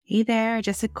Hey there,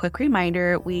 just a quick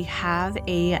reminder, we have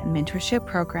a mentorship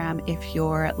program if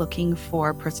you're looking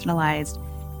for personalized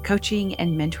coaching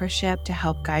and mentorship to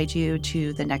help guide you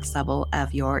to the next level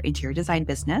of your interior design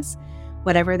business,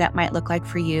 whatever that might look like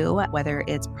for you, whether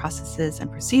it's processes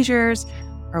and procedures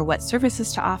or what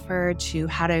services to offer to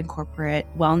how to incorporate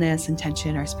wellness,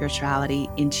 intention, or spirituality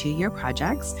into your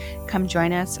projects. Come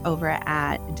join us over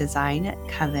at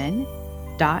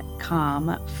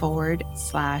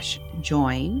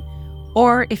designcoven.com/join.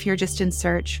 Or if you're just in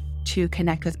search to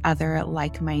connect with other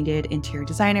like-minded interior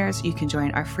designers, you can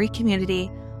join our free community,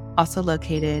 also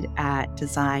located at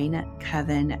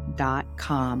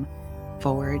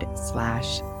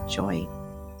designcoven.com/join.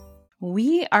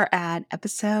 We are at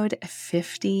episode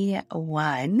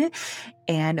 51,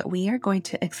 and we are going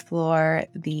to explore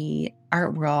the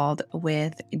art world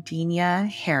with Denja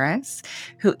Harris,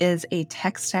 who is a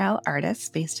textile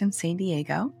artist based in San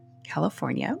Diego,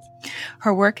 California.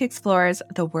 Her work explores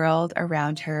the world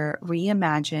around her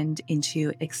reimagined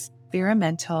into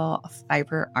experimental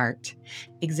fiber art,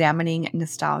 examining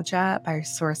nostalgia by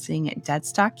sourcing dead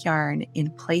stock yarn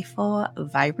in playful,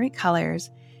 vibrant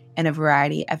colors and a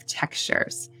variety of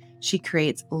textures. She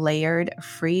creates layered,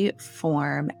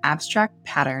 free-form, abstract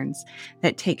patterns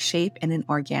that take shape in an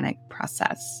organic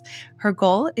process. Her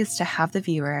goal is to have the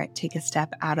viewer take a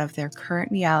step out of their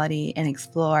current reality and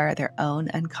explore their own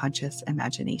unconscious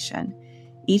imagination.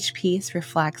 Each piece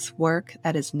reflects work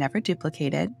that is never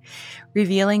duplicated,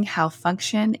 revealing how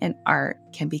function and art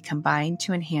can be combined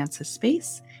to enhance a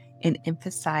space and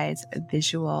emphasize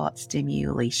visual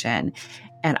stimulation.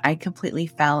 And I completely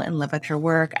fell in love with her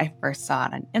work. I first saw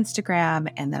it on Instagram,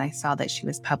 and then I saw that she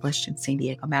was published in San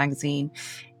Diego Magazine,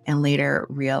 and later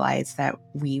realized that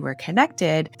we were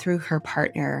connected through her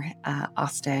partner,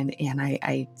 Austin. And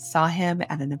I saw him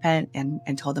at an event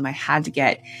and told him I had to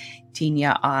get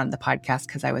Denja on the podcast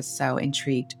because I was so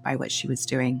intrigued by what she was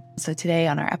doing. So today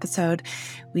on our episode,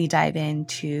 we dive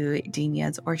into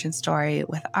Denja's origin story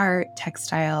with art,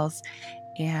 textiles,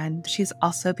 and she's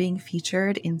also being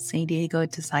featured in San Diego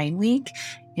Design Week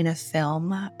in a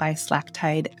film by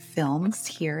Slacktide Films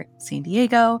here in San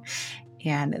Diego.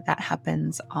 And that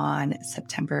happens on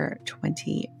September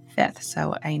 25th.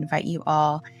 So I invite you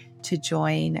all to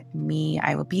join me.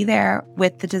 I will be there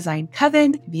with the Design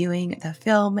Coven, viewing the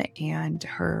film and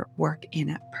her work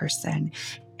in person.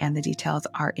 And the details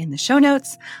are in the show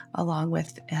notes, along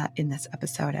with in this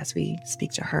episode as we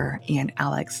speak to her and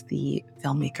Alex, the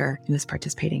filmmaker who is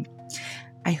participating.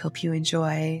 I hope you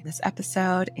enjoy this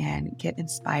episode and get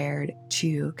inspired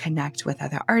to connect with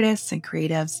other artists and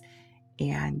creatives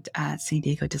and San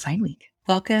Diego Design Week.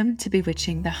 Welcome to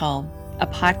Bewitching the Home, a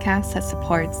podcast that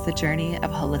supports the journey of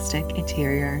holistic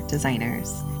interior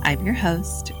designers. I'm your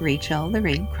host, Rachel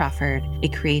Lorraine Crawford, a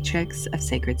creatrix of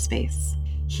sacred space.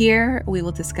 Here, we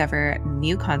will discover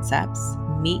new concepts,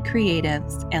 meet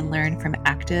creatives, and learn from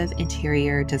active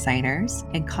interior designers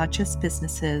and conscious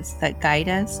businesses that guide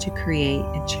us to create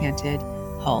enchanted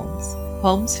homes.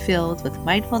 Homes filled with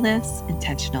mindfulness,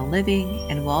 intentional living,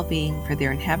 and well-being for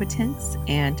their inhabitants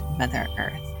and Mother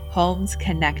Earth. Homes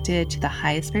connected to the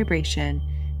highest vibration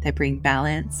that bring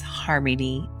balance,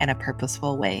 harmony, and a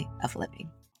purposeful way of living.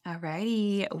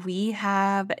 Alrighty, we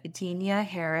have Denja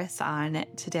Harris on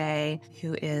today,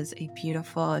 who is a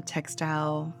beautiful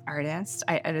textile artist.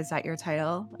 Is that your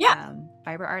title? Yeah.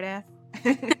 Fiber artist.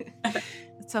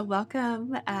 So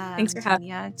welcome, Thanks for having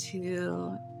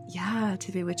Denja,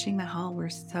 to Bewitching the Home. We're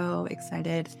so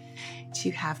excited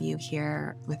to have you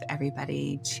here with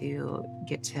everybody to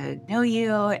get to know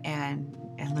you and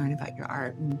learn about your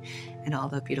art and all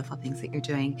the beautiful things that you're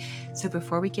doing. So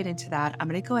before we get into that, I'm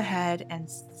going to go ahead and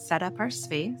set up our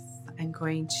space. I'm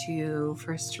going to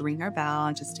first ring our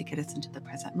bell just to get us into the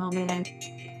present moment.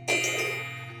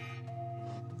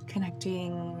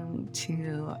 Connecting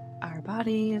to our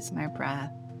bodies and our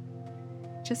breath.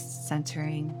 Just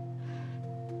centering.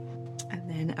 And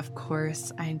then, of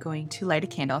course, I'm going to light a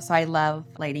candle. So I love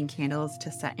lighting candles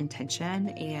to set intention.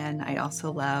 And I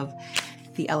also love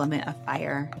the element of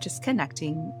fire, just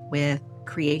connecting with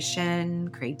creation,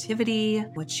 creativity,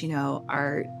 which,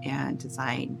 art and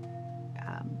design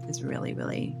is really,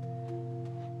 really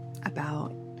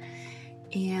about.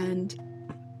 And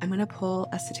I'm going to pull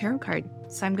a tarot card.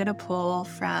 So I'm going to pull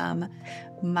from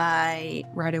my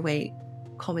Rider-Waite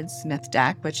Coleman Smith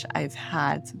deck, which I've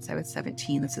had since I was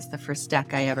 17. This is the first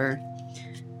deck I ever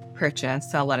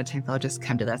purchased. So a lot of times I'll just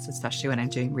come to this, especially when I'm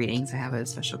doing readings. I have a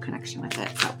special connection with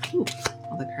it. So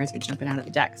all the cards are jumping out of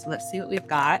the deck. So let's see what we've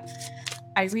got.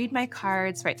 I read my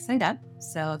cards right side up.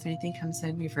 So if anything comes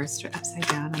in reversed or upside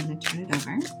down, I'm going to turn it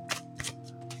over.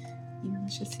 And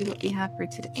let's just see what we have for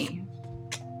today.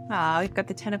 We've got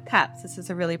the Ten of Cups. This is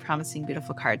a really promising,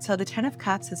 beautiful card. So the Ten of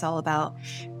Cups is all about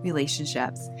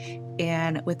relationships.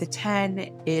 And with the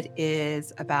 10, it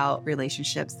is about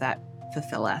relationships that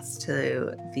fulfill us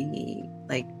to the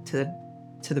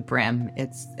brim.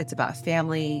 It's about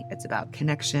family, it's about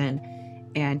connection,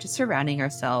 and just surrounding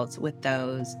ourselves with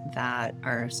those that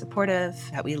are supportive,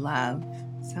 that we love.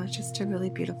 So it's just a really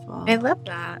beautiful I love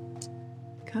that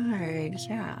card.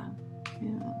 Yeah.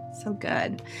 So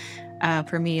good.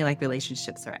 For me, like,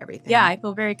 relationships are everything. Yeah, I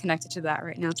feel very connected to that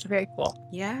right now. It's very cool.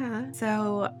 Yeah.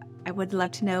 So I would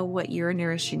love to know what you're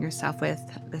nourishing yourself with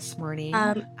this morning.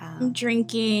 I'm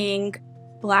drinking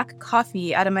black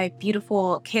coffee out of my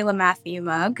beautiful Kayla Matthew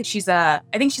mug. I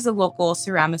think she's a local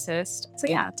ceramicist. So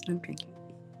yeah, that's what I'm drinking.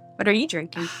 What are you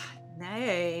drinking?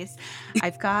 Nice.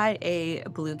 I've got a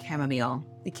blue chamomile.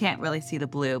 You can't really see the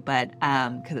blue, but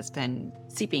because it's been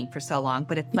seeping for so long,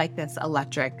 but it's like this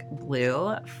electric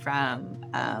blue from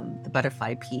the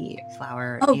butterfly pea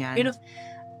flower. Oh, and beautiful.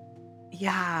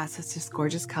 Yeah, so it's just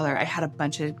gorgeous color. I had a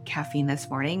bunch of caffeine this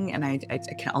morning, and I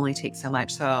can only take so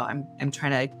much, so I'm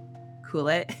trying to cool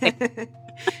it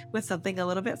with something a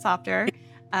little bit softer.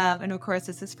 And of course,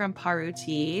 this is from Paru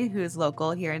Tea, who's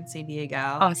local here in San Diego.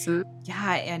 Awesome.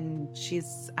 Yeah, and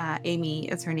she's Amy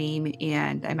is her name,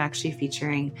 and I'm actually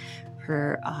featuring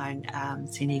her on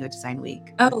San Diego Design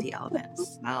Week with the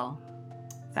Elements.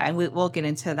 And we'll get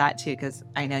into that too, because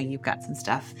I know you've got some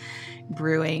stuff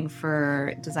brewing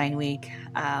for Design Week,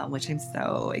 which I'm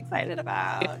so excited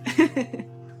about.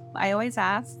 I always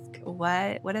ask,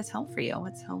 what is home for you?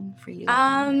 What's home for you?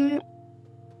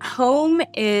 Home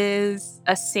is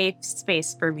a safe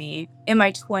space for me. In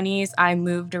my 20s, I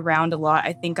moved around a lot.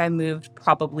 I think I moved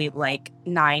probably like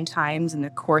 9 times in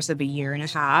the course of a year and a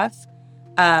half.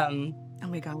 Oh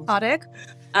my God.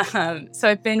 So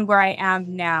I've been where I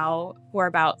am now for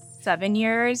about 7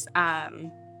 years. I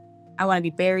want to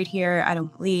be buried here. I don't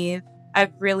want to leave.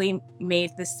 I've really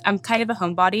made this, I'm kind of a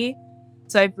homebody.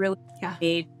 So I've really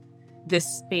made this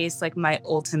space like my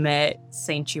ultimate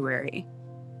sanctuary.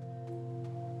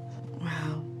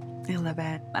 Wow. I love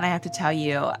it. And I have to tell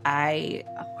you,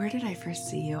 where did I first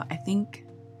see you? I think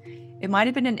it might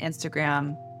have been an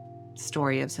Instagram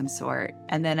story of some sort.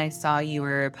 And then I saw you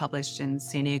were published in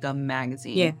San Diego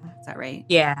Magazine. Yeah. Is that right?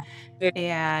 Yeah.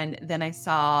 And then I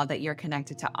saw that you're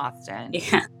connected to Austin.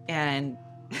 Yeah. And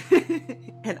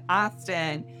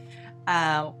Austin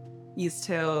used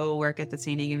to work at the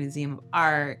San Diego Museum of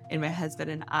Art. And my husband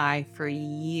and I, for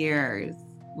years,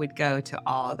 would go to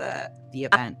all the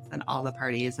events and all the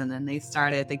parties. And then they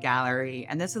started the gallery.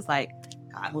 And this is like,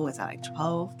 God, what was that, like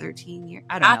 12, 13 years?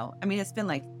 I don't know. I mean, it's been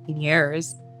like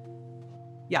years.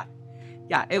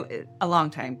 Yeah, a long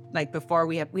time. Like before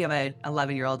we have an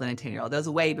 11-year-old and a 10-year-old. That was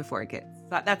way before kids.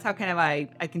 So that's how kind of I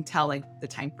can tell like the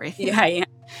time frame. Yeah. And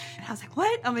I was like,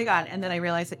 what? Oh my God. And then I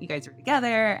realized that you guys were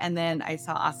together. And then I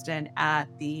saw Austin at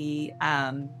the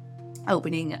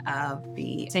opening of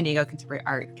the San Diego Contemporary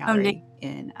Art Gallery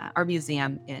in our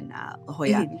museum in La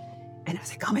Jolla. Mm-hmm. And I was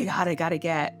like, oh my God, I gotta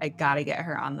get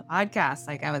her on the podcast.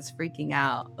 Like I was freaking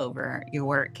out over your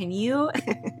work. Can you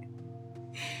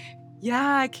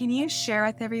share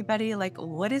with everybody, like,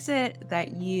 what is it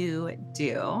that you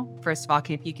do? First of all,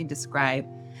 if you can describe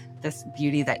this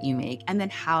beauty that you make, and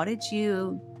then how did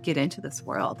you get into this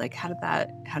world? Like, how did that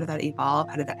evolve?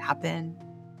 How did that happen?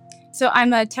 So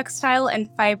I'm a textile and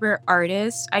fiber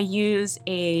artist. I use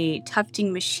a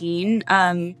tufting machine.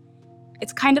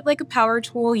 It's kind of like a power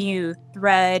tool. You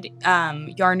thread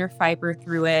yarn or fiber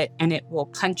through it, and it will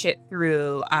punch it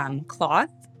through cloth.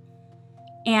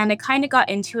 And I kind of got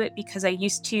into it because I've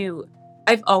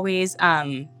always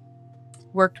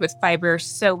worked with fiber,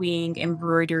 sewing,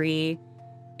 embroidery.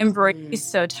 Embroidery is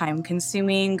so time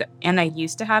consuming, and I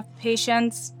used to have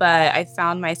patience, but I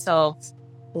found myself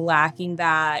lacking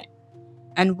that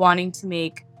and wanting to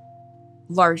make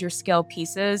larger scale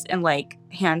pieces, and like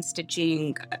hand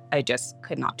stitching, I just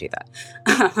could not do that.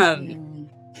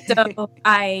 So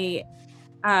I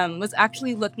was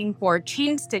actually looking for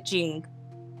chain stitching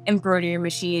embroidery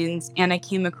machines, and I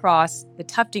came across the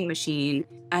tufting machine,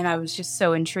 and I was just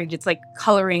so intrigued. It's like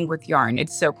coloring with yarn.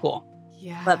 It's so cool.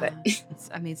 Yeah, love it.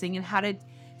 It's amazing. And how did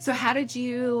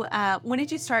you when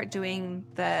did you start doing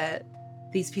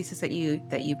these pieces that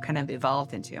you've kind of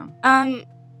evolved into?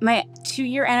 My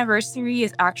 2-year anniversary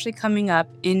is actually coming up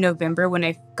in November when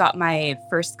I got my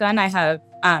first gun. I have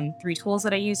 3 tools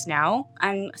that I use now.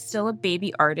 I'm still a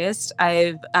baby artist.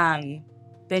 I've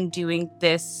been doing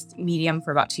this medium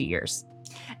for about 2 years.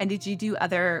 And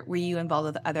were you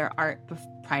involved with other art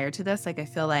prior to this? Like, I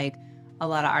feel like a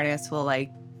lot of artists will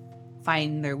like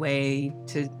find their way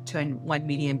to one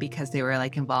medium because they were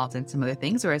like involved in some other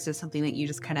things, or is this something that you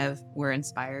just kind of were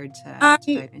inspired to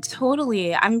dive into?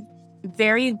 Totally. I'm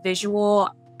very visual.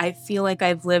 I feel like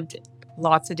I've lived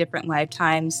lots of different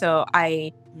lifetimes. So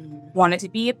I Mm. wanted to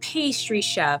be a pastry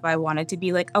chef. I wanted to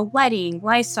be like a wedding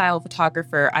lifestyle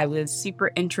photographer. I was super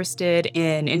interested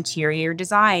in interior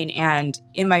design, and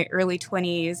in my early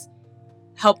 20s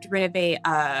helped renovate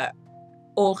a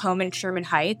old home in Sherman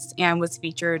Heights and was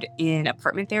featured in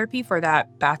apartment therapy for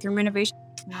that bathroom renovation.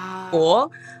 Wow.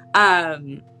 Cool.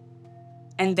 Um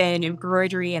and then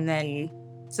embroidery, and then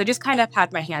so just kind of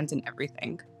had my hands in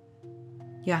everything.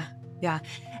 Yeah. Yeah.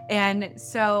 And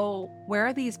so where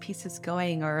are these pieces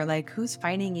going, or like who's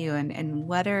finding you, and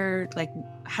what are like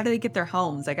how do they get their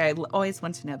homes? Like always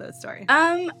want to know those stories.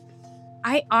 Um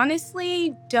I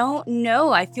honestly don't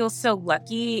know. I feel so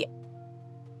lucky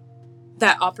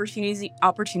that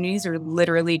opportunities are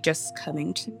literally just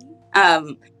coming to me.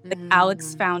 Like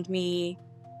Alex Mm. found me,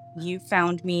 you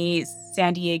found me,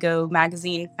 San Diego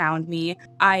Magazine found me.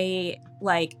 I,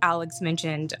 like Alex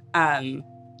mentioned,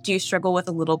 do struggle with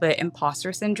a little bit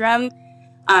imposter syndrome.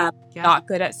 Um, Yeah. Not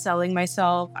good at selling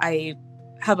myself. I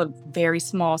have a very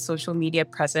small social media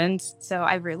presence, so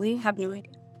I really have no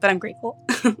idea, but I'm grateful.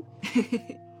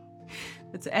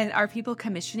 And are people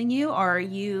commissioning you, or are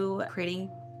you creating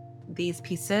these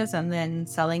pieces and then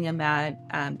selling them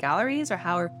at galleries, or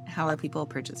how are people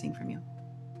purchasing from you?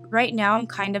 Right now, I'm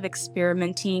kind of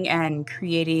experimenting and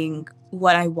creating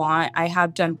what I want. I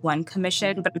have done one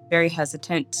commission, but I'm very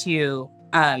hesitant to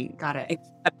Got it.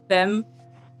 accept them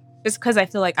just because I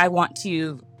feel like I want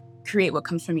to create what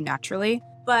comes from me naturally.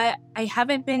 But I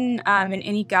haven't been in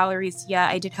any galleries yet.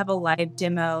 I did have a live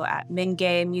demo at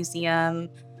Mingay Museum.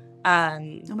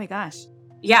 Um, Oh my gosh.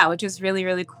 yeah, which is really,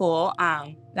 really cool.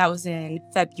 That was in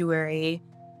February.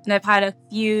 And I've had a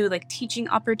few like teaching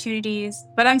opportunities,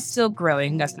 but I'm still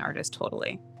growing as an artist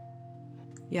totally.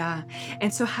 Yeah.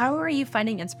 And so how are you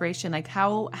finding inspiration? Like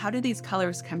how do these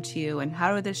colors come to you, and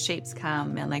how do the shapes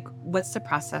come, and like what's the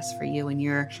process for you when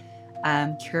you're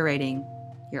curating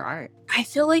your art? I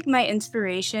feel like my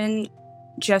inspiration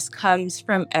just comes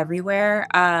from everywhere.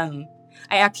 I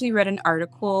actually read an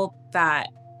article that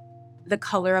the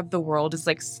color of the world is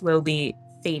like slowly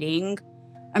fading.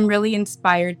 I'm really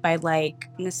inspired by like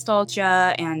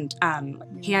nostalgia and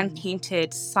hand Mm.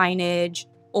 painted signage,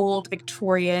 old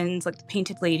Victorians, like the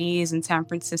painted ladies in San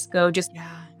Francisco, just Yeah.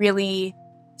 really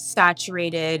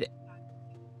saturated,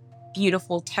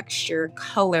 beautiful texture,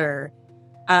 color.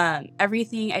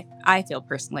 Everything I feel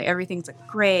personally, everything's like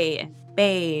gray and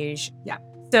beige. Yeah.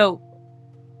 So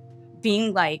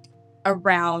being like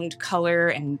around color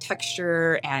and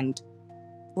texture and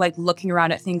like looking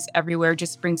around at things everywhere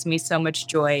just brings me so much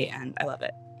joy, and I love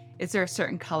it. Is there a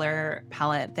certain color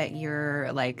palette that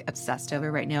you're like obsessed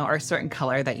over right now, or a certain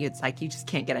color that it's like you just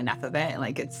can't get enough of it?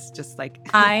 Like it's just like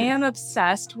I am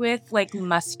obsessed with like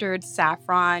mustard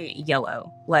saffron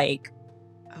yellow. Like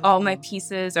all my Oh,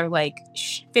 pieces are like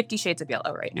 50 shades of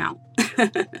yellow right now.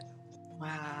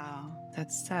 wow.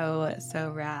 That's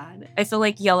so rad. I feel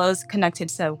like yellow's connected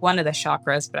to one of the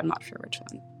chakras, but I'm not sure which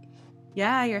one.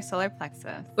 Yeah, your solar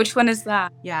plexus. Which one is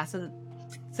that? Yeah,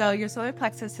 so your solar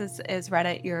plexus is right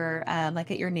at your like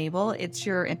at your navel. It's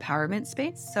your empowerment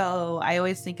space. So I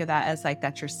always think of that as like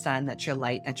that's your sun, that's your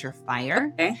light, that's your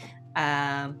fire. Okay.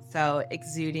 So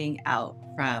exuding out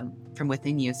from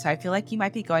within you. So I feel like you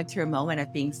might be going through a moment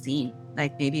of being seen.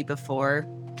 Like maybe before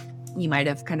you might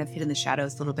have kind of hid in the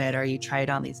shadows a little bit, or you tried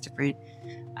on these different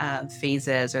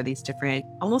phases, or these different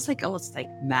almost like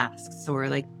masks. So we're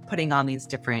like putting on these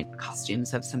different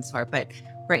costumes of some sort. But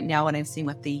right now, what I'm seeing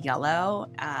with the yellow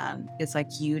is like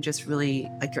you just really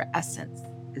like your essence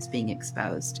is being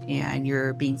exposed, and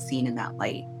you're being seen in that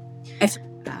light. I f-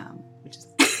 Which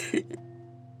is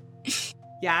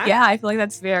yeah. yeah, I feel like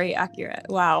that's very accurate.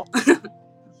 Wow.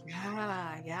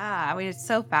 Yeah. I mean, it's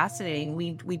so fascinating.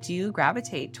 We do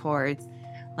gravitate towards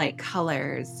like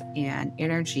colors and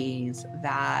energies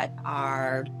that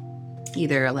are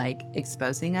either like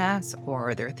exposing us,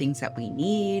 or they're things that we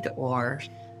need, or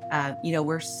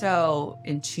we're so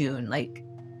in tune. Like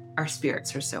our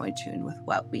spirits are so in tune with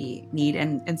what we need,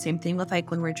 and same thing with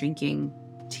like when we're drinking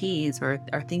teas, or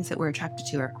things that we're attracted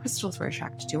to, or crystals we're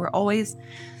attracted to. We're always,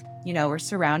 we're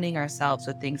surrounding ourselves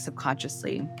with things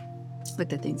subconsciously, with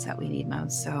the things that we need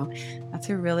most. So that's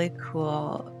a really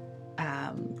cool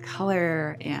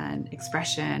color and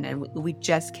expression. And we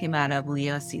just came out of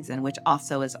Leo season, which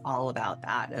also is all about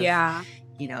that of, Yeah.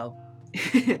 you know,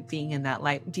 being in that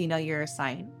light. Do you know your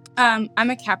sign? I'm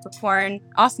a Capricorn.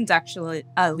 Austin's actually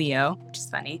a Leo, which is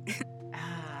funny.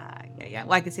 Ah, yeah.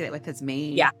 Well, I can see that with his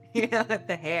mane, Yeah. with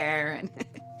the hair, and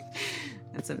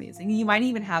that's amazing. You might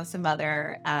even have some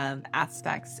other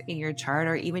aspects in your chart,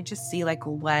 or even just see like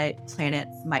what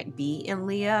planets might be in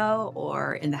Leo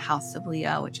or in the house of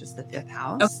Leo, which is the fifth Okay.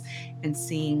 house, and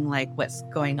seeing like what's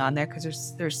going on there.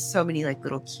 Because there's so many like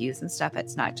little cues and stuff.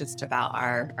 It's not just about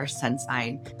our sun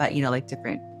sign, but like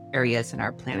different areas in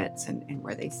our planets and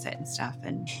where they sit and stuff.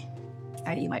 And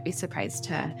you might be surprised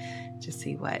to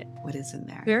see what is in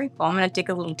there. Very cool. I'm going to dig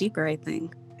a little deeper, I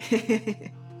think.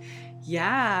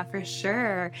 Yeah, for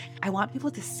sure. I want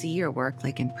people to see your work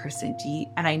like in person.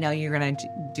 And I know you're going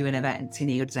to do an event in San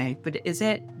Diego Design Week, but is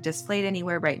it displayed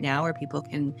anywhere right now where people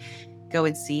can go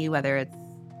and see, whether it's,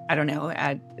 I don't know,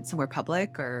 at somewhere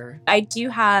public or? I do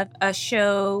have a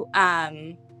show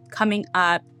coming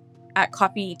up at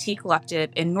Coffee Tea Collective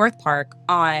in North Park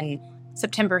on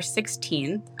September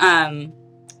 16th.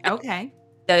 Okay.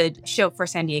 The show for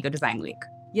San Diego Design Week.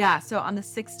 Yeah. So on the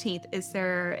 16th, is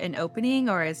there an opening,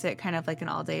 or is it kind of like an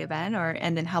all-day event,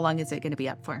 and then how long is it going to be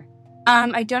up for?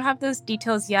 I don't have those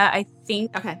details yet. I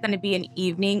think Okay. it's going to be an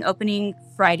evening opening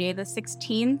Friday the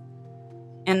 16th.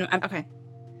 And Okay.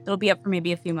 it'll be up for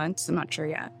maybe a few months. I'm not sure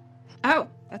yet. Oh,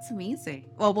 that's amazing.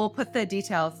 Well, we'll put the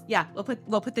details. Yeah, we'll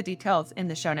put the details in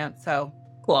the show notes, so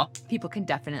Cool. people can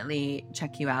definitely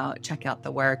check you out, check out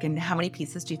the work. And how many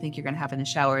pieces do you think you're going to have in the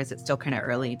show, or is it still kind of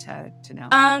early to know?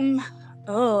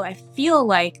 I feel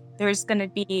like there's going to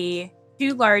be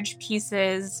 2 large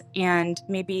pieces and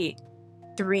maybe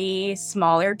 3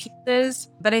 smaller pieces,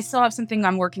 but I still have something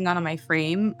I'm working on my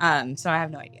frame. So I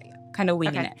have no idea yet. Kind of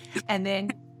winging it. And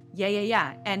then,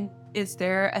 yeah. And is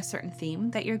there a certain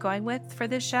theme that you're going with for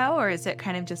this show, or is it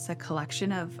kind of just a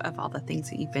collection of all the things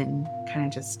that you've been kind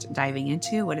of just diving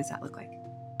into? What does that look like?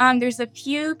 There's a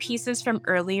few pieces from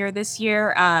earlier this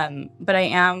year, but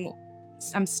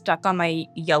I'm stuck on my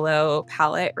yellow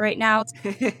palette right now.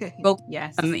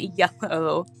 Yes.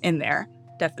 Yellow in there,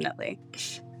 definitely.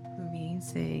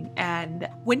 Amazing. And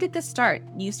when did this start?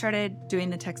 You started doing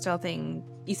the textile thing,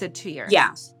 you said 2 years.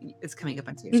 Yeah. It's coming up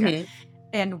on 2 years. Mm-hmm.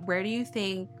 And where do you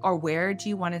think, or where do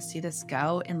you want to see this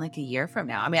go in like a year from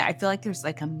now? I mean, I feel like there's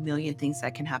like a million things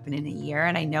that can happen in a year.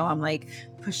 And I know I'm like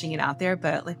pushing it out there,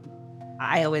 but like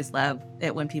I always love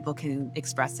it when people can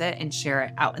express it and share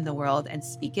it out in the world and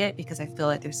speak it, because I feel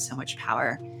like there's so much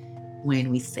power when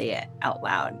we say it out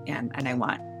loud. And I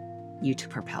want you to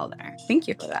propel there. Thank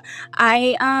you for that.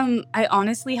 I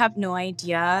honestly have no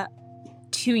idea.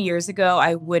 2 years ago,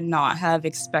 I would not have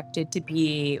expected to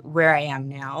be where I am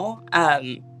now.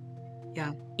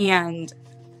 Yeah. And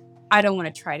I don't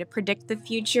want to try to predict the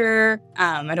future.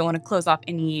 I don't want to close off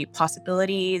any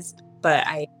possibilities, but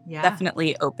I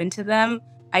definitely open to them.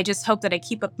 I just hope that I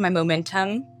keep up my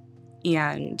momentum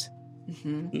and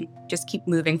just keep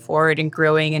moving forward and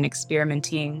growing and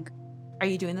experimenting. Are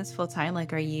you doing this full time?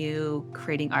 Like, are you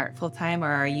creating art full time,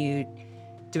 or are you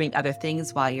doing other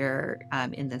things while you're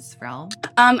in this realm?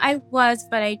 I was,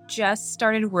 but I just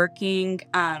started working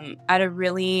at a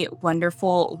really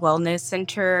wonderful wellness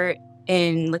center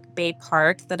in Bay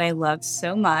Park that I love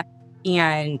so much.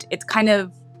 And it kind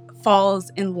of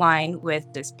falls in line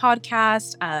with this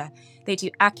podcast. They do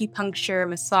acupuncture,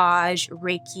 massage,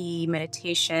 Reiki,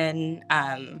 meditation,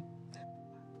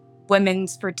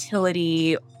 women's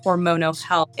fertility, hormonal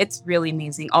health. It's really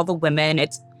amazing.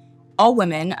 All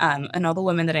women, and all the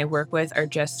women that I work with are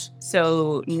just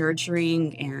so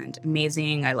nurturing and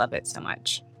amazing. I love it so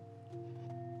much.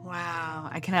 Wow.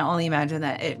 I can only imagine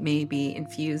that it may be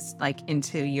infused like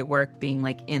into your work, being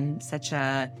like in such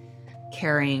a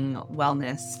caring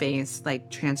wellness space,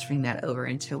 like transferring that over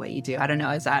into what you do. I don't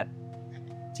know.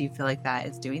 Do you feel like that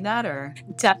is doing that, or?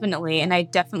 Definitely. And I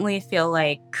definitely feel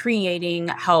like creating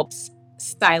helps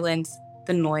silence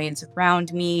the noise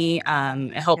around me.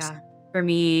 It helps for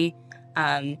me.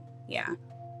 Yeah.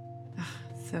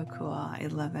 So cool. I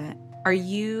love it. Are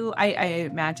you, I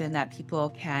imagine that people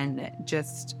can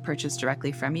just purchase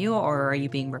directly from you, or are you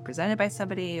being represented by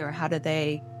somebody, or how do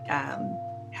they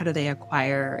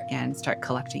acquire and start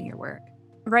collecting your work?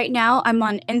 Right now, I'm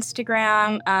on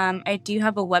Instagram. I do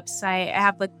have a website. I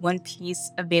have like 1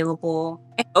 piece available.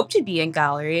 I hope to be in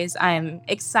galleries. I'm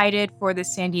excited for the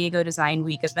San Diego Design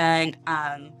Week event.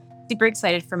 Super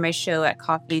excited for my show at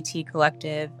Coffee Tea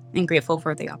Collective, and grateful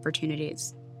for the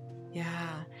opportunities.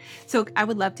 Yeah. So I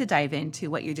would love to dive into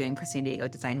what you're doing for San Diego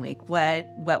Design Week. What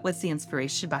was the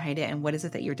inspiration behind it, and what is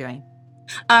it that you're doing?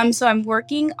 So I'm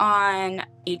working on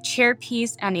a chair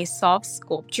piece and a soft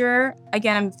sculpture.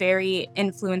 Again, I'm very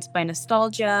influenced by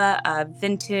nostalgia,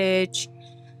 vintage,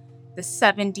 the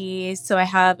 70s. So I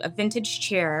have a vintage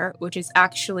chair, which is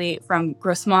actually from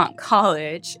Grossmont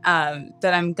College,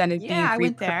 that I'm going to Yeah, be I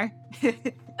went there.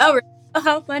 Oh, really? Oh,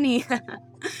 how funny. That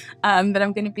I'm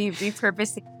going to be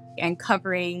repurposing and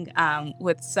covering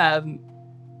with some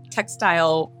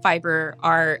textile fiber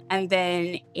art, and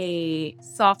then a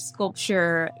soft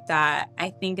sculpture that I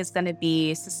think is going to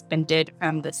be suspended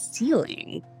from the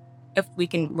ceiling if we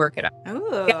can work it out. Yeah, it's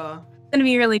Ooh, going to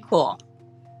be really cool.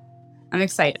 I'm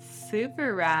excited.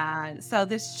 super rad. So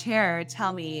this chair,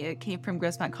 tell me, it came from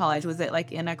Grossmont College. Was it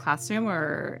like in a classroom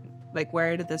or like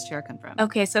where did this chair come from?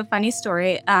 Okay, so funny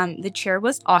story. The chair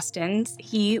was Austin's.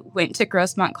 He went to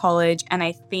Grossmont College, and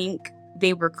I think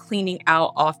they were cleaning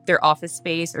out off their office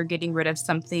space or getting rid of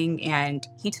something, and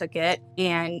he took it.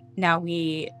 And now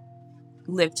we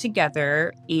live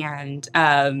together. And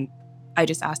I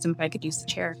just asked him if I could use the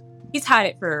chair. He's had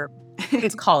it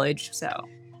since college, so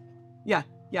Yeah,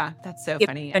 yeah, that's so it's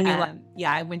funny. a new life.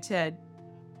 Yeah, I went to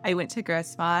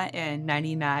Grossmont in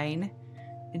 '99.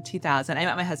 In 2000, I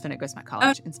met my husband at Grossmont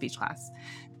College in speech class.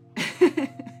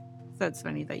 So it's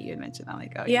funny that you had mentioned that.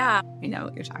 Like, oh yeah, I know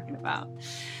what you're talking about.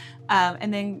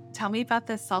 And then tell me about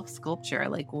the self sculpture.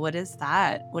 Like, what is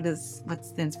that? What's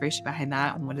the inspiration behind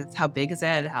that? And how big is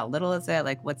it? How little is it?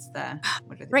 Like, what are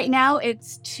the Right now,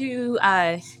 it's two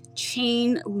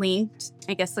chain linked,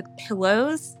 I guess, like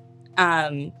pillows.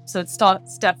 So it's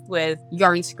stuffed with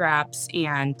yarn scraps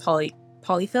and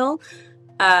polyfill.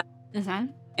 Mhm.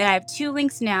 And I have 2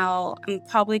 links now. I'm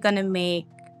probably going to make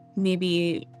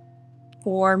maybe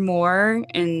 4 more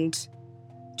and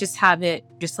just have it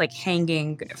just like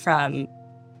hanging from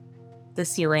the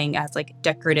ceiling as like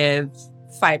decorative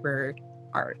fiber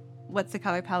art. What's the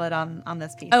color palette on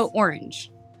this piece? Oh,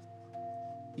 orange.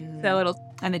 So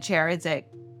and the chair, is it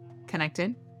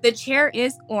connected? the chair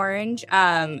is orange,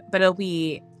 but it'll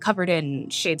be covered in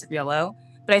shades of yellow.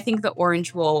 But I think the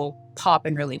orange will pop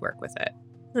and really work with it.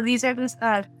 So these are just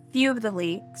a few of the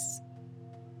leaks.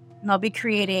 And I'll be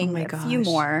creating a few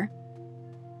more.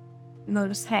 And they'll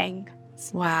just hang.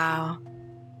 Wow.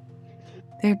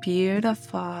 They're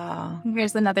beautiful.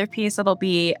 Here's another piece that'll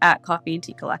be at Coffee and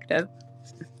Tea Collective.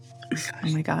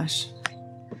 Oh my gosh.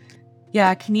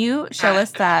 Yeah, can you show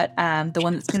us that the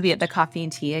one that's going to be at the Coffee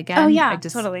and Tea again? Oh yeah, I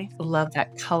just totally. love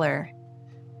that color.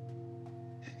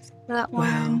 That one.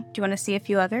 Wow. Do you want to see a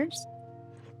few others?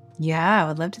 Yeah, I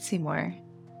would love to see more.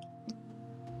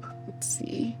 Let's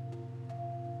see.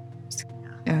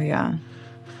 Oh yeah.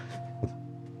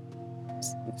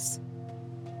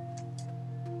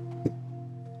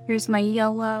 Here's my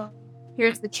yellow.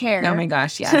 Here's the chair. Oh my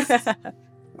gosh, yes.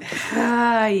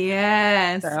 Ah,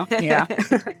 yes. So, yeah.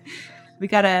 We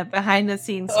got a behind the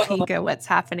scenes peek at what's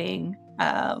happening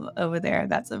over there.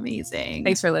 That's amazing.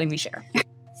 Thanks for letting me share.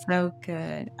 So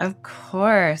good. Of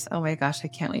course. Oh my gosh, I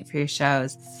can't wait for your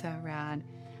shows. So rad.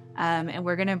 And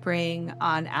we're going to bring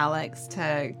on Alex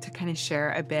to kind of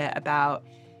share a bit about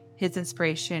his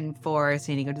inspiration for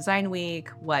San Diego Design Week,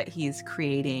 what he's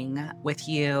creating with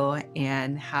you,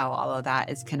 and how all of that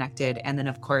is connected. And then,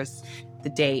 of course, the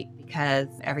date, because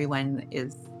everyone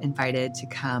is invited to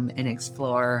come and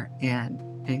explore and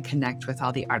connect with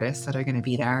all the artists that are going to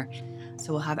be there.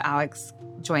 So we'll have Alex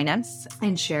join us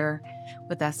and share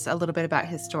with us a little bit about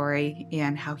his story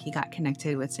and how he got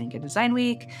connected with San Diego Design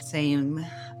Week. Same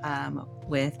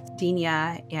with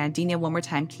Denja. And Denja, one more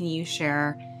time, can you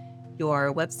share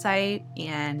your website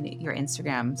and your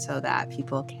Instagram so that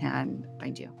people can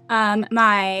find you?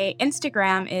 My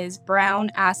Instagram is Brown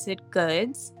Acid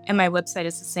Goods, and my website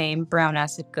is the same,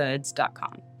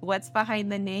 brownacidgoods.com. What's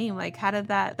behind the name? Like,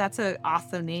 that's an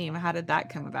awesome name. How did that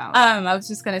come about? I was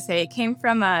just going to say it came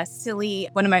from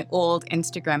one of my old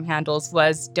Instagram handles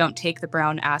was Don't Take the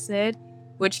Brown Acid,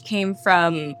 which came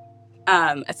from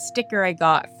a sticker I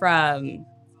got from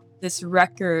this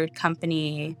record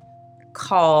company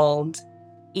called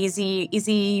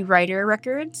Easy Rider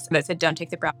Records that said Don't Take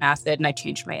the Brown Acid, and I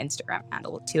changed my Instagram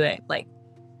handle to it like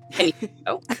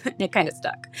it kind of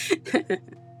stuck.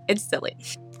 It's silly.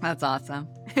 That's awesome.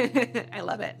 I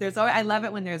love it. I love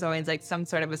it when there's always like some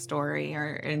sort of a story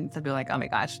and some people are like, oh my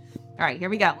gosh. All right, here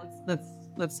we go.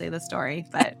 Let's say the story,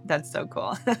 but that's so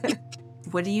cool.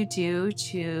 What do you do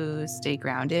to stay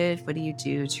grounded? What do you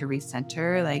do to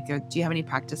recenter? Like, do you have any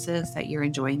practices that you're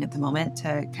enjoying at the moment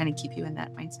to kind of keep you in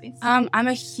that mind space? I'm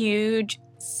a huge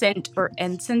scent or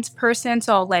incense person.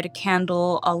 So I'll light a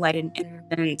candle, I'll light an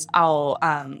incense, I'll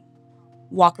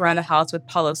walk around the house with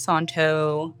Palo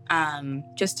Santo,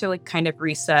 just to like kind of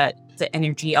reset the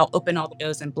energy. I'll open all the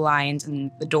windows and blinds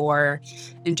and the door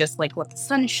and just like let the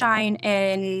sunshine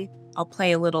in. I'll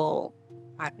play a little,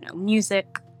 I don't know,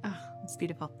 music. It's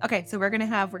beautiful. Okay, so we're gonna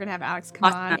have Alex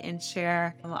come on Awesome. and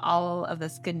share all of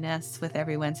this goodness with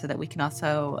everyone, so that we can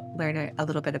also learn a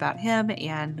little bit about him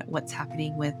and what's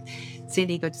happening with San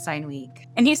Diego Design Week.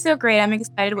 And he's so great. I'm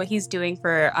excited what he's doing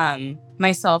for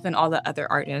myself and all the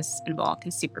other artists involved.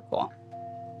 He's super cool.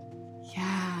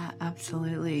 Yeah,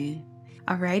 absolutely.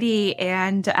 Alrighty,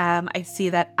 and I see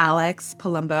that Alex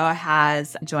Palumbo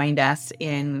has joined us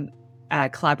in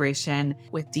collaboration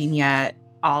with Denja,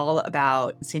 all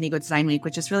about San Diego Design Week,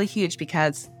 which is really huge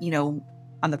because,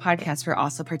 on the podcast, we're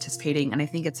also participating. And I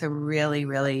think it's a really,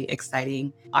 really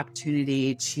exciting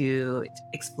opportunity to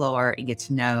explore and get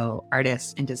to know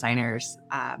artists and designers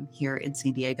here in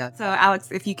San Diego. So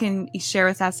Alex, if you can share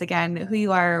with us again who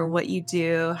you are, what you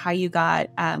do, how you got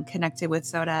connected with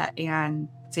Soda and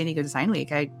San Diego Design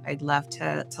Week, I'd love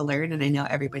to learn. And I know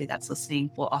everybody that's listening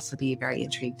will also be very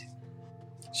intrigued.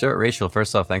 Sure, Rachel.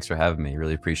 First off, thanks for having me.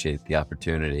 Really appreciate the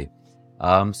opportunity.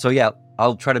 So yeah,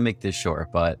 I'll try to make this short,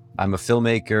 but I'm a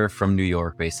filmmaker from New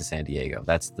York based in San Diego.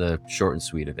 That's the short and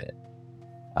sweet of it.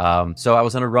 So I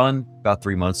was on a run about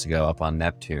 3 months ago up on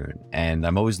Neptune, and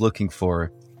I'm always looking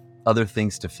for other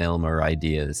things to film or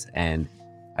ideas. And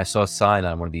I saw a sign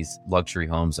on one of these luxury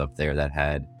homes up there that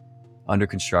had under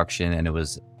construction, and it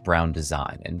was brown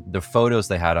design. And the photos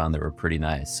they had on there were pretty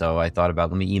nice. So I thought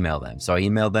about, let me email them. So I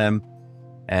emailed them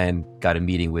and got a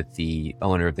meeting with the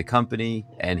owner of the company,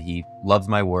 and he loved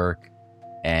my work.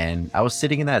 And I was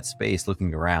sitting in that space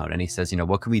looking around, and he says,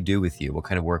 what can we do with you? What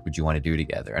kind of work would you want to do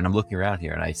together? And I'm looking around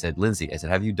here, and I said, Lindsay,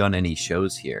 have you done any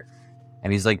shows here?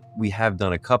 And he's like, we have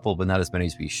done a couple, but not as many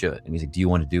as we should. And he's like, do you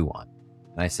want to do one?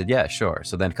 And I said, yeah, sure.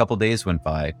 So then a couple of days went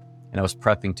by, and I was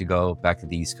prepping to go back to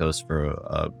the East Coast for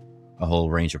a whole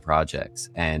range of projects.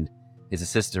 And his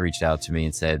assistant reached out to me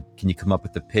and said, can you come up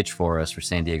with a pitch for us for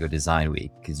San Diego Design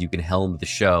Week? Because you can helm the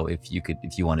show if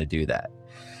you want to do that.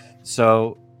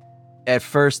 So at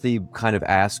first, the kind of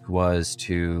ask was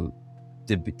to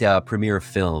premiere a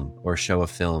film or show a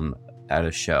film at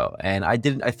a show. And I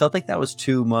felt like that was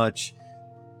too much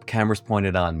cameras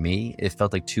pointed on me. It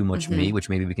felt like too much me, which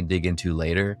maybe we can dig into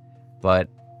later. But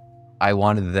I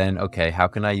wanted then, okay, how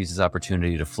can I use this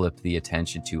opportunity to flip the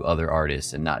attention to other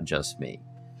artists and not just me?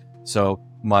 So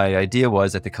my idea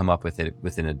was that to come up with it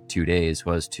within 2 days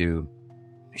was to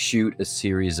shoot a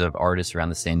series of artists around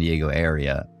the San Diego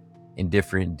area in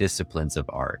different disciplines of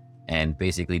art, and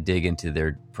basically dig into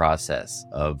their process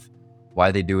of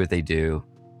why they do what they do,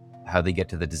 how they get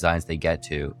to the designs they get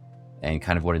to, and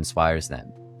kind of what inspires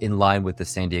them, in line with the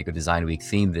San Diego Design Week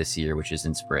theme this year, which is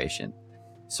inspiration.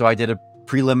 So I did a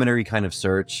preliminary kind of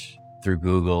search through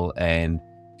Google, and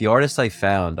the artists I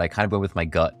found, I kind of went with my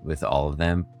gut with all of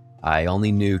them. I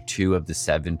only knew 2 of the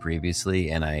 7 previously,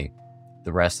 and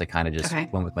the rest I kind of just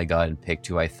went with my gut and picked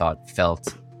who I thought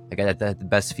felt like I got the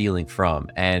best feeling from.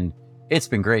 And it's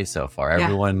been great so far. Yeah.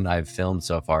 Everyone I've filmed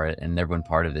so far and everyone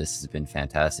part of this has been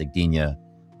fantastic. Denja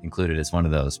included as one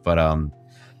of those. But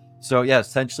so yeah,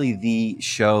 essentially the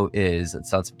show it's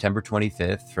on September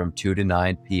 25th from 2 to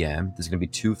 9 p.m. There's going to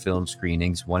be 2 film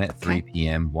screenings, one at 3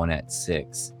 p.m., one at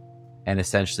 6. And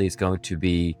essentially it's going to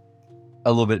be a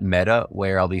little bit meta,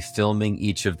 where I'll be filming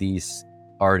each of these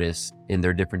artists in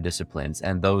their different disciplines.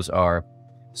 And those are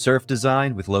surf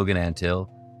design with Logan Antill,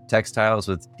 textiles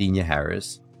with Denja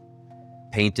Harris,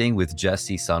 painting with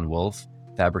Jesse Sunwolf,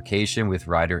 fabrication with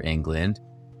Ryder England,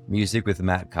 music with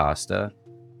Matt Costa,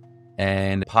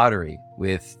 and pottery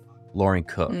with Lauren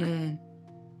Cook.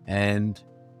 And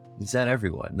is that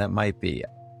everyone? That might be.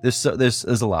 There's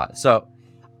a lot. So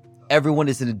everyone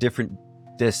is in a different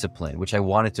discipline, which I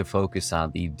wanted to focus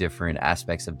on the different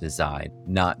aspects of design,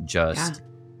 not just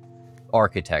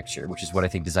architecture, which is what I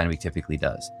think Design Week typically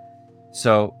does.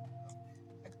 So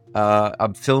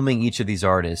I'm filming each of these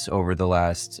artists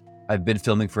I've been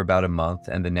filming for about a month,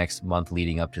 and the next month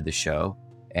leading up to the show.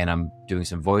 And I'm doing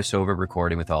some voiceover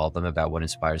recording with all of them about what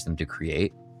inspires them to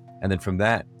create. And then from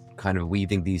that, kind of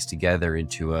weaving these together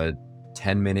into a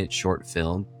 10-minute short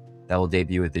film that will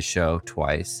debut at the show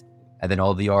twice. And then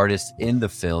all the artists in the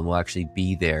film will actually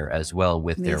be there as well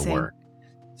with their work.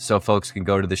 So folks can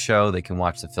go to the show, they can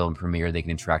watch the film premiere, they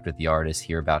can interact with the artists,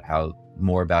 hear about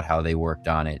more about how they worked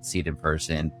on it, see it in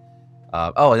person.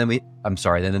 Then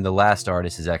the last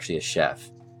artist is actually a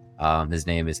chef. His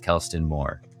name is Kelston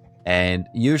Moore. And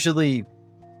usually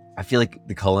I feel like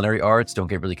the culinary arts don't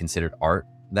get really considered art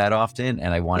that often.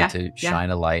 And I wanted to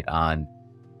shine a light on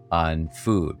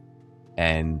food.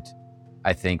 And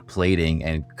I think plating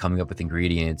and coming up with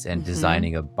ingredients and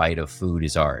designing a bite of food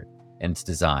is art, and it's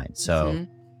design. So,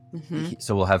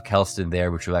 so we'll have Kelston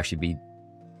there, which will actually be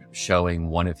showing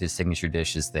one of his signature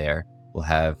dishes there. we'll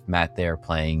have Matt there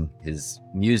playing his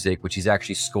music, which he's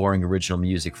actually scoring original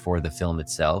music for the film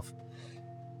itself.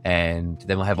 And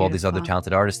then we'll have all these other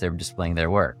talented artists there displaying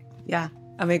their work. Yeah.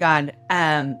 Oh my God.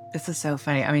 This is so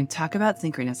funny. I mean, talk about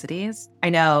synchronicities. I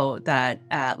know that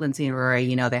Lindsay and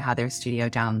Rory, they have their studio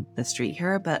down the street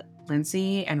here, but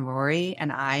Lindsay and Rory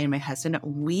and I and my husband,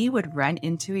 we would run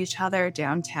into each other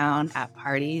downtown at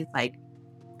parties like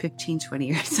 15, 20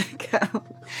 years ago.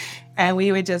 And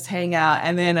we would just hang out.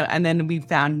 And then we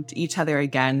found each other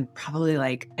again, probably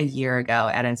like a year ago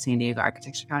at a San Diego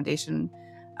Architecture Foundation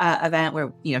event where,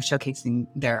 showcasing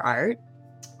their art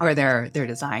or their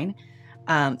design.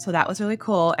 So that was really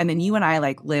cool. And then you and I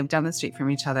live down the street from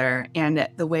each other. And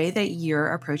the way that you're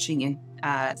approaching in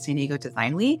San Diego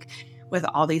Design Week with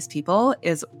all these people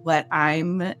is what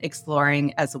I'm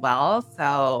exploring as well.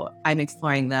 So I'm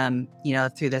exploring them,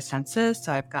 through the senses.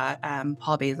 So I've got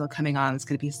Paul Basil coming on. It's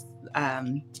going to be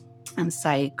on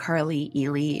site. Carly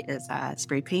Ely is a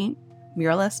spray paint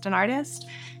muralist and artist.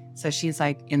 So she's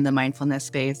in the mindfulness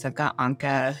space. I've got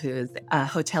Anka, who's a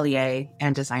hotelier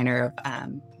and designer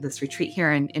of this retreat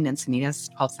here in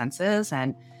Encinitas called Senses.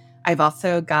 And I've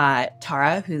also got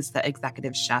Tara, who's the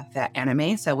executive chef at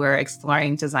Anime. So we're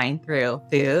exploring design through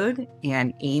food,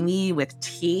 and Amy with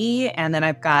tea. And then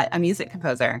I've got a music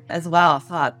composer as well.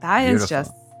 So that is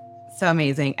just so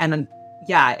amazing. And then,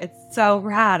 yeah, it's so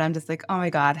rad. I'm just like, oh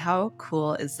my God, how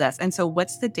cool is this? And so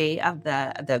what's the date of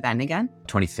the event again?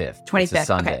 25th. 25th. It's a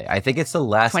Sunday. Okay. I think it's the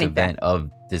last 25th. event of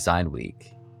Design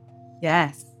Week.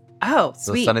 Yes. Oh,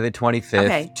 So sweet. Sunday the 25th,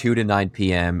 Okay. 2 to 9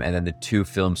 p.m. And then the 2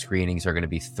 film screenings are going to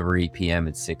be 3 p.m.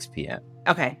 and 6 p.m.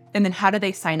 Okay. And then how do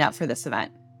they sign up for this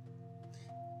event?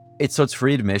 It's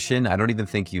free admission. I don't even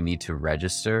think you need to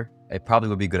register. It probably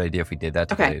would be a good idea if we did that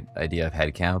to get an idea of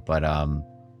head count. But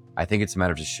I think it's a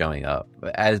matter of just showing up.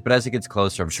 But as it gets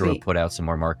closer, I'm sure we'll put out some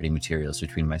more marketing materials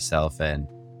between myself and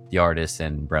the artist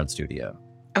and Brown Studio.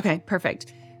 Okay,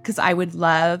 perfect. Because I would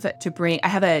love to I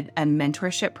have a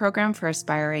mentorship program for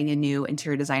aspiring and new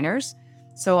interior designers.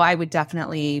 So I would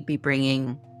definitely be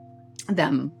bringing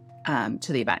them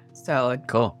to the event. So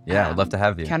cool. Yeah, I'd love to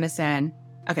have you. Count us in.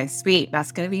 Okay, sweet.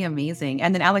 That's going to be amazing.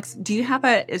 And then Alex, do you have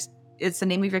is the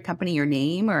name of your company your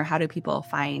name, or how do people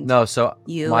find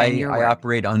you and your work? I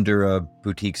operate under a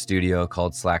boutique studio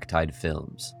called Slacktide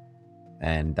Films.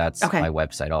 And that's my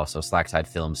website also,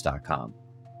 slacktidefilms.com.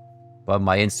 But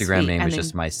my Instagram name is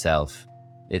just myself.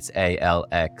 It's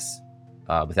ALX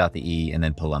without the E and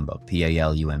then Palumbo,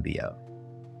 PALUMBO.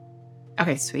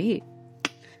 Okay, sweet.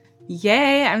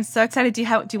 Yay, I'm so excited. Do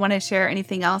you want to share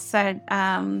anything else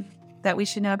that we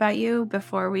should know about you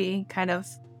before we kind of...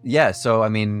 Yeah, so I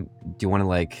mean, do you want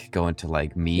to go into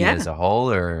me as a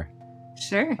whole, or?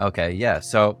 Sure. Okay, yeah.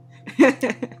 So,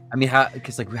 I mean, how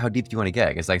deep do you want to get?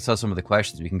 Because I saw some of the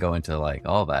questions, we can go into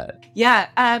all that.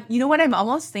 Yeah, you know what I'm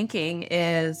almost thinking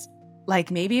is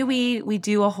maybe we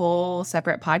do a whole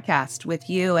separate podcast with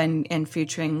you and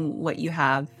featuring what you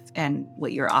have and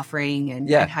what you're offering and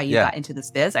how you got into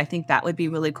this biz. I think that would be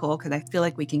really cool because I feel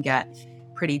like we can get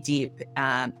pretty deep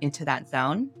into that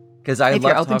zone. Because I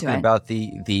love talking about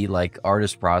the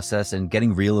artist process and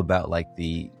getting real about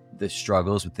the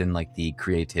struggles within the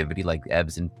creativity, the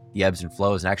ebbs and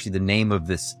flows. And actually, the name of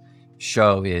this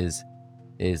show is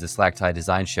the Slacktide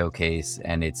Design Showcase,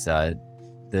 and it's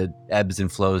the ebbs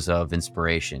and flows of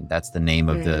inspiration. That's the name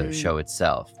of the show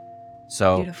itself.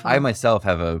 So beautiful. I myself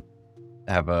have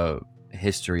a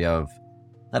history of,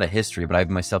 not a history, but I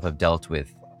myself have dealt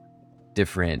with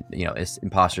different,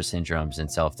 imposter syndromes and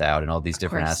self-doubt and all these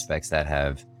different aspects that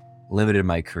have limited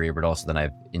my career, but also then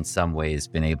I've in some ways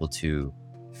been able to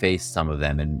face some of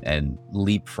them and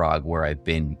leapfrog where I've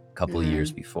been a couple of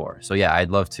years before. So yeah, I'd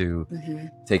love to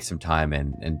take some time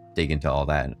and dig into all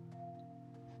that.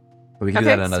 But we can do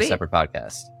that on a separate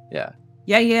podcast. Yeah.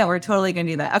 Yeah, we're totally going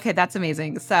to do that. Okay, that's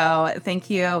amazing. So thank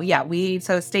you. Yeah,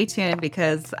 so stay tuned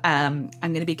because I'm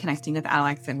going to be connecting with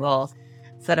Alex and we'll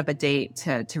set up a date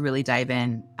to really dive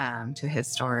in to his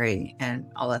story and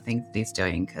all the things that he's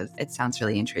doing because it sounds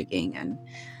really intriguing. And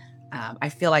I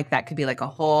feel like that could be a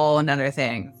whole another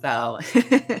thing. So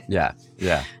yeah.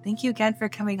 Thank you again for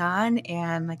coming on.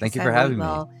 And thank you for having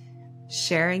me.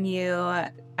 Sharing you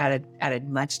at a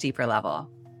much deeper level.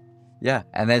 Yeah.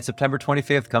 And then September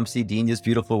 25th, come see Denja's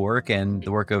beautiful work and the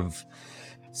work of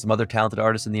some other talented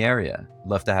artists in the area.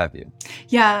 Love to have you.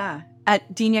 Yeah.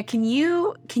 Denja, can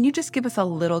you just give us a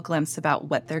little glimpse about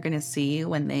what they're going to see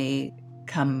when they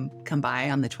come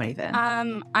by on the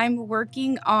 25th? I'm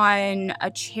working on a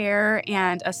chair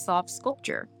and a soft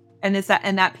sculpture. And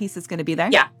that piece is going to be there?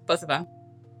 Yeah, both of them.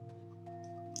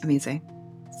 Amazing.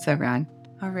 So rad.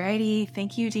 Alrighty.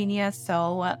 Thank you, Denja,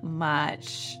 so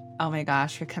much. Oh my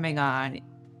gosh, for coming on.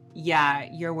 Yeah,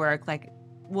 your work, like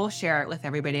we'll share it with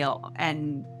everybody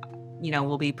and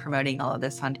we'll be promoting all of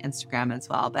this on Instagram as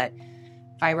well. But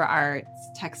fiber arts,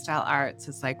 textile arts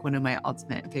is like one of my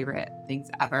ultimate favorite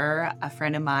things ever. A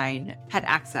friend of mine had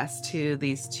access to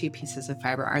these 2 pieces of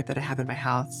fiber art that I have in my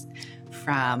house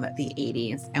from the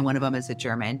 80s. And one of them is a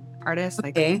German artist.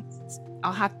 Okay.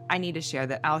 I need to share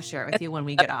that. I'll share it with you when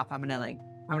we get off. I'm going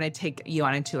to take you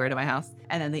on a tour to my house.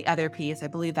 And then the other piece, I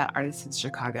believe that artist in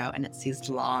Chicago, and it's these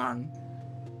long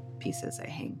pieces I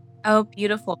hang. Oh,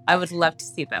 beautiful. I would love to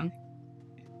see them.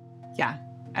 Yeah,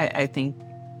 I think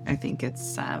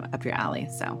it's up your alley.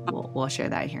 So we'll share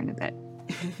that here in a bit.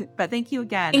 But thank you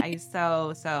again. I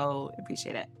so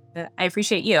appreciate it. I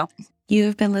appreciate you.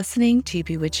 You've been listening to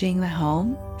Bewitching the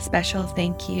Home. Special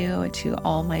thank you to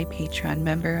all my Patreon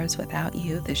members. Without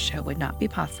you, this show would not be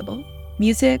possible.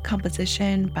 Music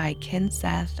composition by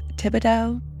Kinseth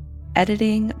Thibodeau,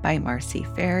 editing by Marcy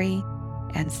Ferry,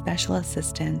 and special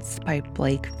assistance by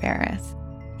Blake Ferris.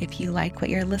 If you like what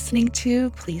you're listening to,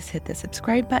 please hit the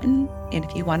subscribe button. And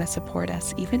if you want to support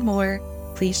us even more,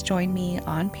 please join me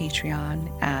on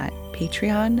Patreon at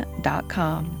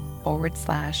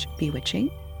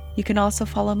patreon.com/bewitching. You can also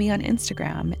follow me on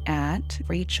Instagram at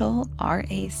Rachel,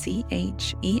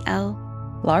 RACHEL,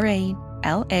 Lorraine,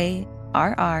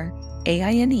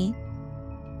 LARRAINE,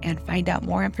 and find out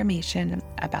more information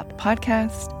about the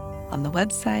podcast on the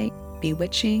website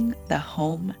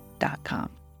bewitchingthehome.com.